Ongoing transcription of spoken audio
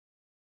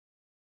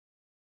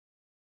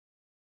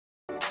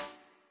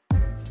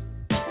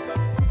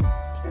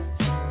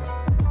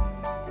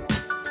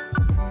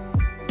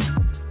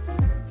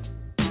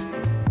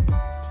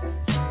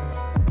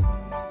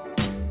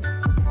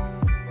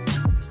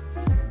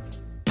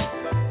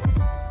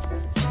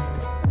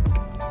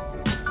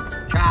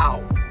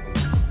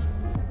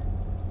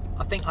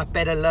think I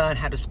better learn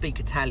how to speak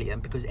Italian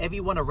because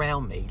everyone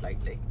around me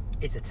lately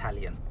is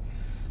Italian.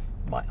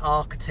 My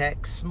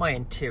architects, my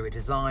interior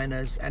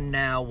designers, and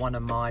now one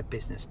of my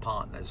business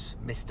partners,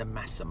 Mr.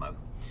 Massimo.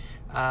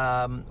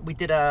 We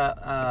did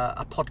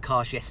a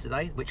podcast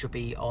yesterday, which will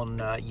be on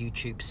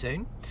YouTube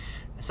soon.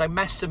 So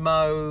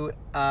Massimo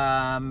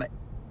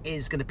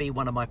is going to be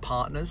one of my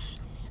partners.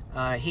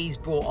 He's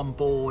brought on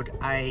board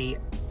a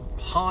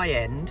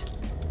high-end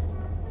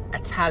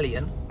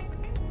Italian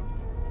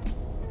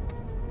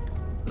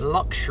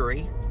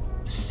luxury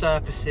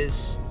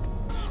surfaces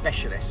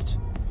specialist.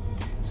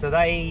 So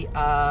they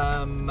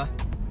are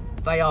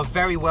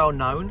very well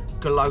known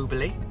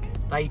globally.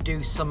 They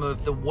do some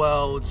of the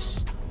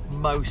world's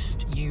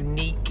most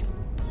unique,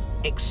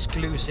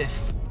 exclusive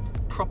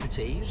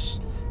properties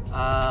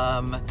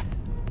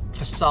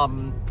for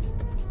some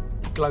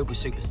global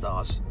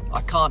superstars.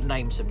 I can't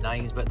name some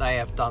names, but they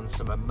have done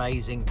some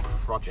amazing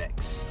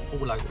projects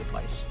all over the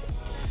place.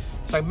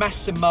 So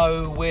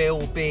Massimo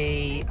will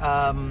be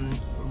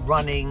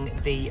running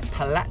the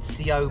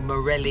Palazzo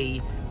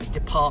Morelli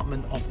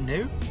department of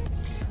New.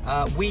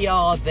 We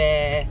are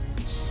their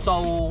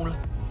sole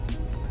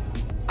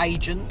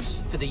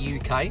agents for the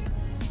UK.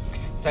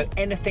 So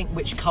anything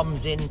which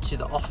comes into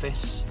the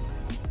office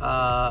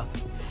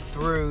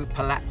through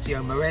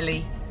Palazzo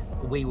Morelli,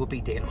 we will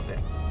be dealing with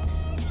it.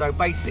 So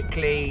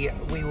basically,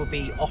 we will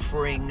be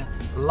offering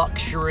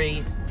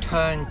luxury,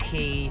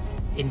 turnkey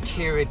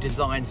interior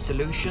design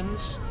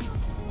solutions.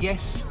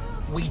 Yes,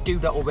 we do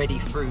that already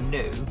through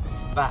New,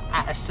 but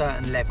at a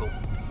certain level.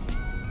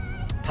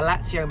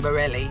 Palazzo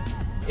Morelli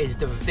is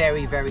the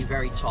very, very,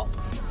 very top.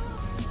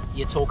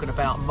 You're talking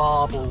about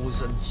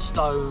marbles and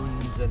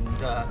stones and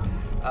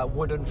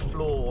wooden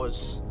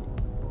floors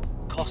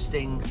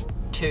costing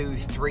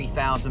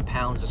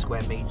 £2,000–3,000 a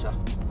square metre.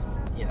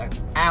 You know,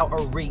 out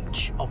of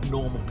reach of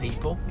normal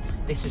people.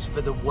 This is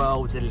for the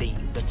world's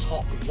elite, the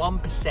top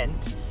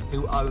 1%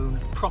 who own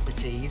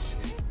properties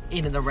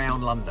in and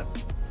around London.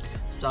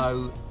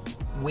 So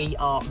we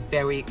are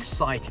very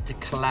excited to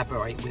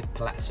collaborate with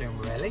Palazzo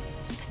Morelli.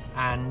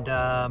 And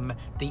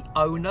the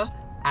owner,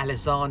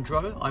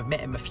 Alessandro, I've met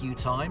him a few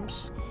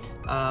times.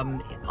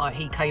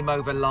 He came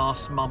over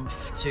last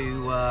month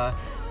to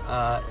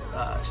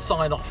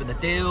sign off on the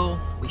deal.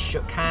 We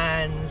shook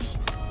hands.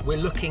 We're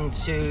looking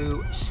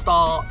to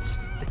start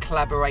the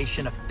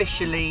collaboration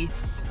officially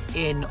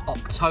in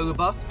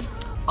October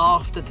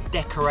after the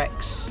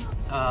Decorex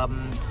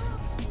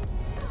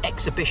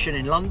exhibition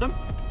in London.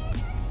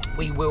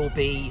 We will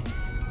be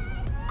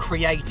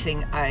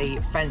creating a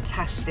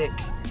fantastic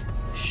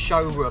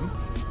showroom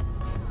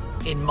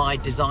in my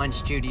design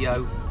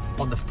studio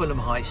on the Fulham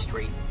High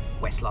Street,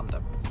 West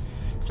London.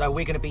 So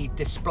we're going to be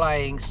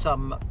displaying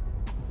some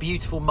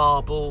beautiful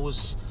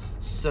marbles,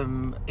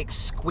 some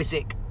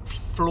exquisite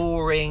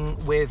flooring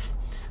with,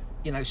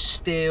 you know,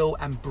 steel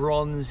and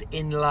bronze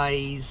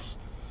inlays,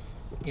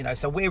 you know,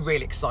 so we're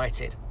really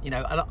excited, you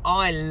know, and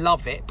I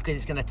love it because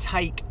it's going to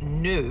take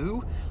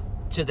New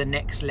to the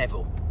next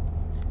level.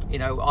 You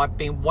know, I've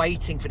been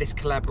waiting for this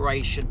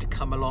collaboration to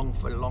come along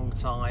for a long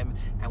time,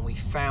 and we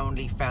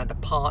finally found a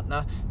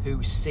partner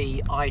who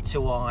see eye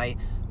to eye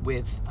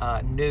with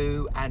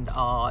New and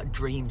our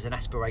dreams and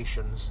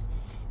aspirations.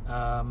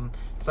 So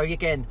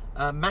again,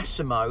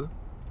 Massimo,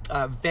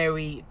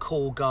 very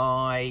cool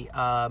guy,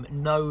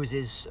 knows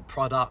his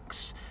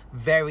products,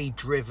 very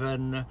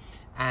driven,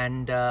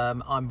 and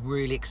I'm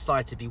really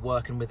excited to be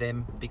working with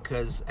him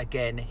because,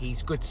 again,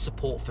 he's good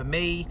support for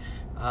me.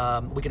 We're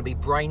going to be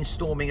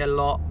brainstorming a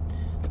lot.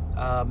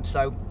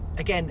 So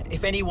again,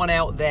 if anyone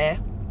out there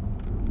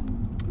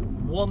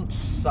wants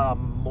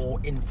some more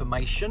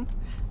information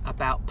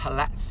about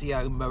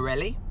Palazzo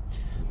Morelli,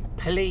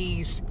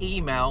 please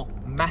email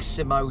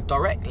Massimo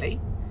directly,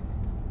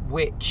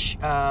 which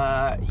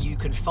you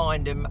can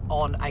find him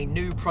on a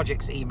New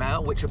Projects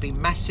email, which will be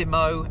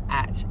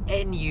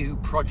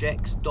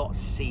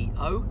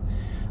massimo@nuprojects.co,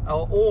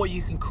 or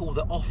you can call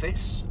the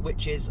office,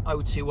 which is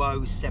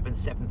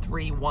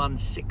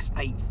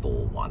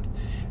 020-773-16841,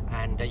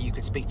 and you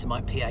can speak to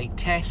my PA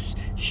Tess.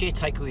 She'll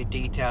take all your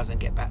details and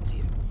get back to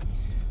you.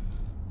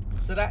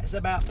 So that's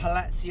about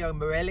Palazzo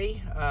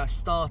Morelli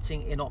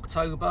starting in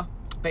October.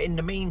 But in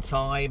the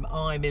meantime,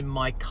 I'm in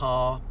my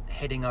car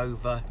heading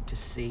over to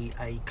see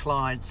a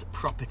client's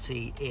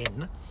property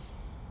in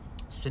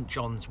St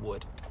John's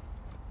Wood.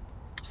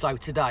 So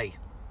today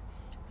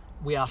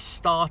we are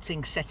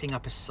setting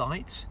up a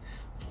site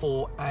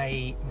for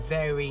a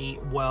very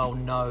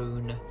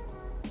well-known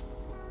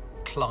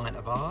client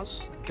of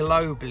ours,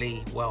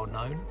 globally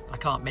well-known. I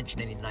can't mention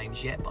any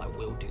names yet, but I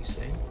will do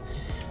soon.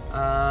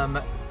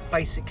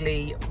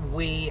 Basically,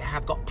 we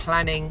have got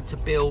planning to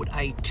build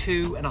a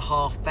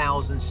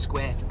 2,500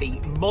 square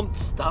feet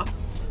monster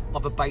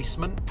of a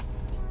basement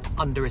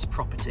under his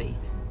property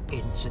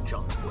in St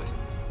John's Wood.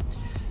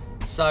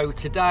 So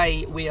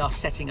today we are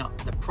setting up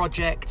the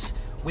project.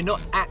 We're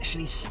not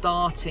actually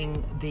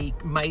starting the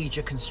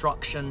major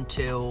construction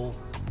till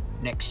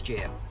next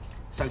year.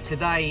 So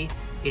today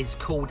is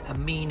called a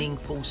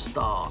meaningful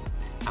start.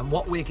 And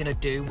what we're going to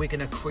do, we're going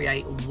to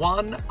create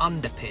one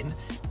underpin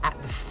at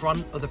the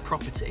front of the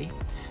property.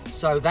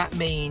 So that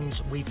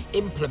means we've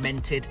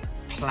implemented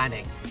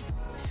planning.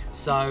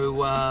 So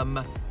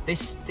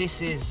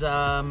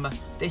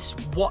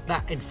what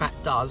that in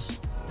fact does,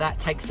 that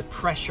takes the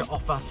pressure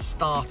off us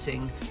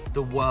starting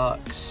the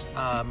works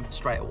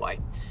straight away.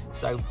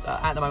 So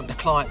at the moment the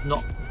client's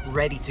not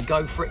ready to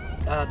go for it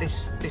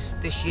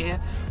this year.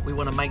 We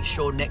want to make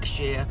sure next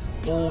year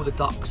all the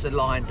ducks are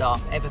lined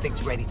up,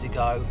 everything's ready to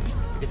go,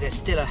 because there's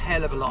still a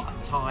hell of a lot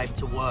of time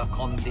to work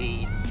on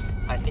the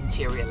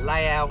interior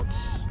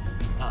layouts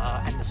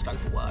and the scope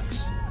of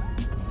works.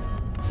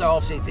 So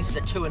obviously this is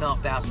a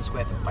 2,500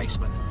 square foot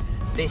basement.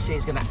 This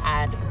is going to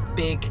add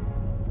big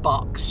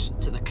bucks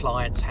to the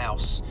client's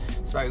house.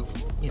 So,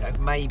 you know,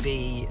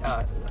 maybe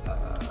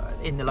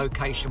in the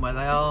location where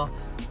they are,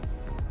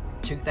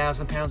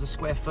 £2,000 a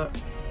square foot,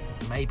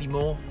 maybe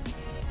more.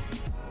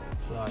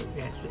 So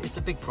yeah, it's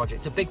a big project.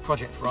 It's a big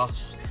project for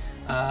us.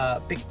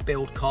 Big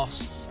build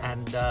costs,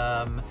 and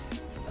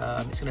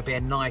it's going to be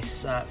a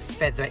nice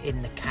feather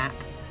in the cap,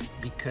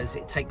 because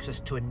it takes us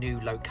to a new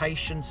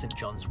location, St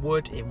John's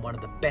Wood, in one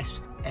of the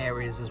best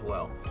areas as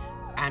well,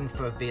 and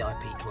for a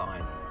VIP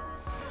client.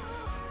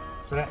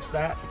 So that's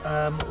that.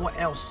 What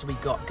else we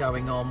got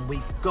going on?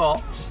 We've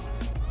got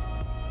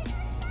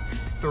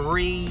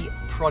 3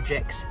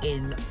 projects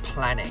in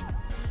planning.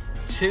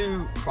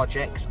 2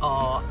 projects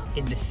are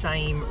in the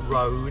same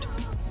road,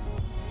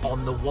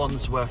 on the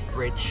Wandsworth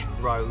Bridge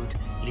Road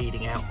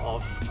leading out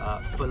of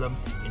Fulham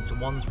into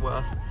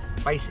Wandsworth.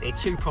 Basically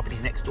 2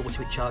 properties next door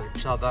to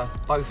each other,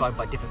 both owned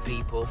by different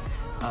people.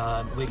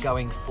 We're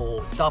going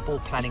for double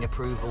planning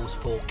approvals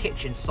for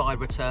kitchen side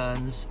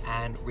returns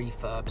and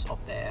refurbs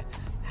of their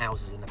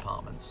houses and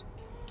apartments.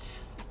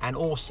 And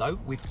also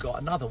we've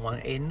got another one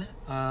in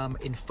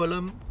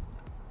Fulham,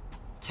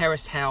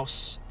 terraced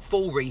house,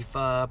 full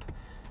refurb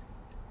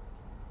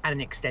and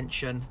an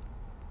extension,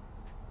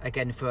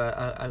 again for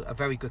a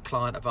very good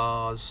client of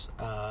ours.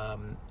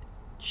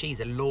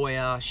 She's a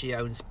lawyer, she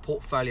owns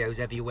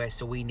portfolios everywhere,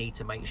 so we need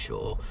to make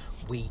sure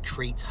we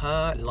treat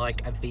her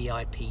like a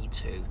VIP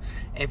too.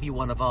 Every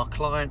one of our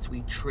clients,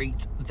 we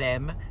treat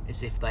them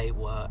as if they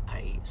were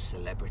a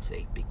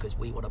celebrity, because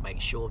we want to make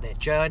sure their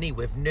journey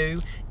with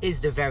New is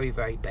the very,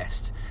 very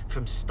best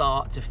from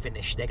start to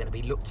finish. They're going to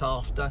be looked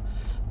after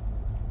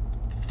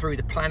through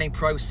the planning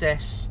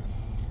process,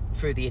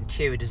 through the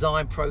interior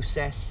design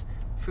process,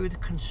 through the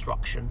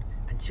construction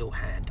until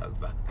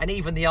handover, and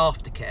even the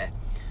aftercare,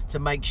 to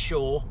make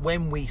sure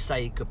when we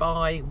say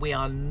goodbye, we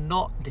are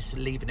not just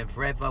leaving them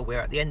forever. We're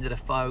at the end of the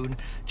phone,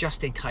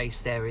 just in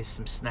case there is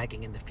some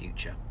snagging in the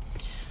future.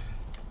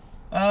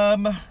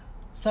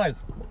 So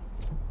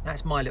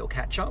that's my little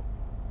catch up.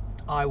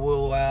 I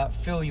will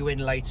fill you in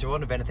later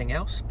on of anything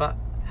else, but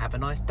have a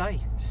nice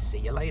day. See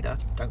you later.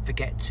 Don't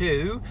forget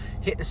to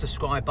hit the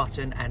subscribe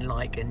button and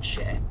like and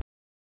share.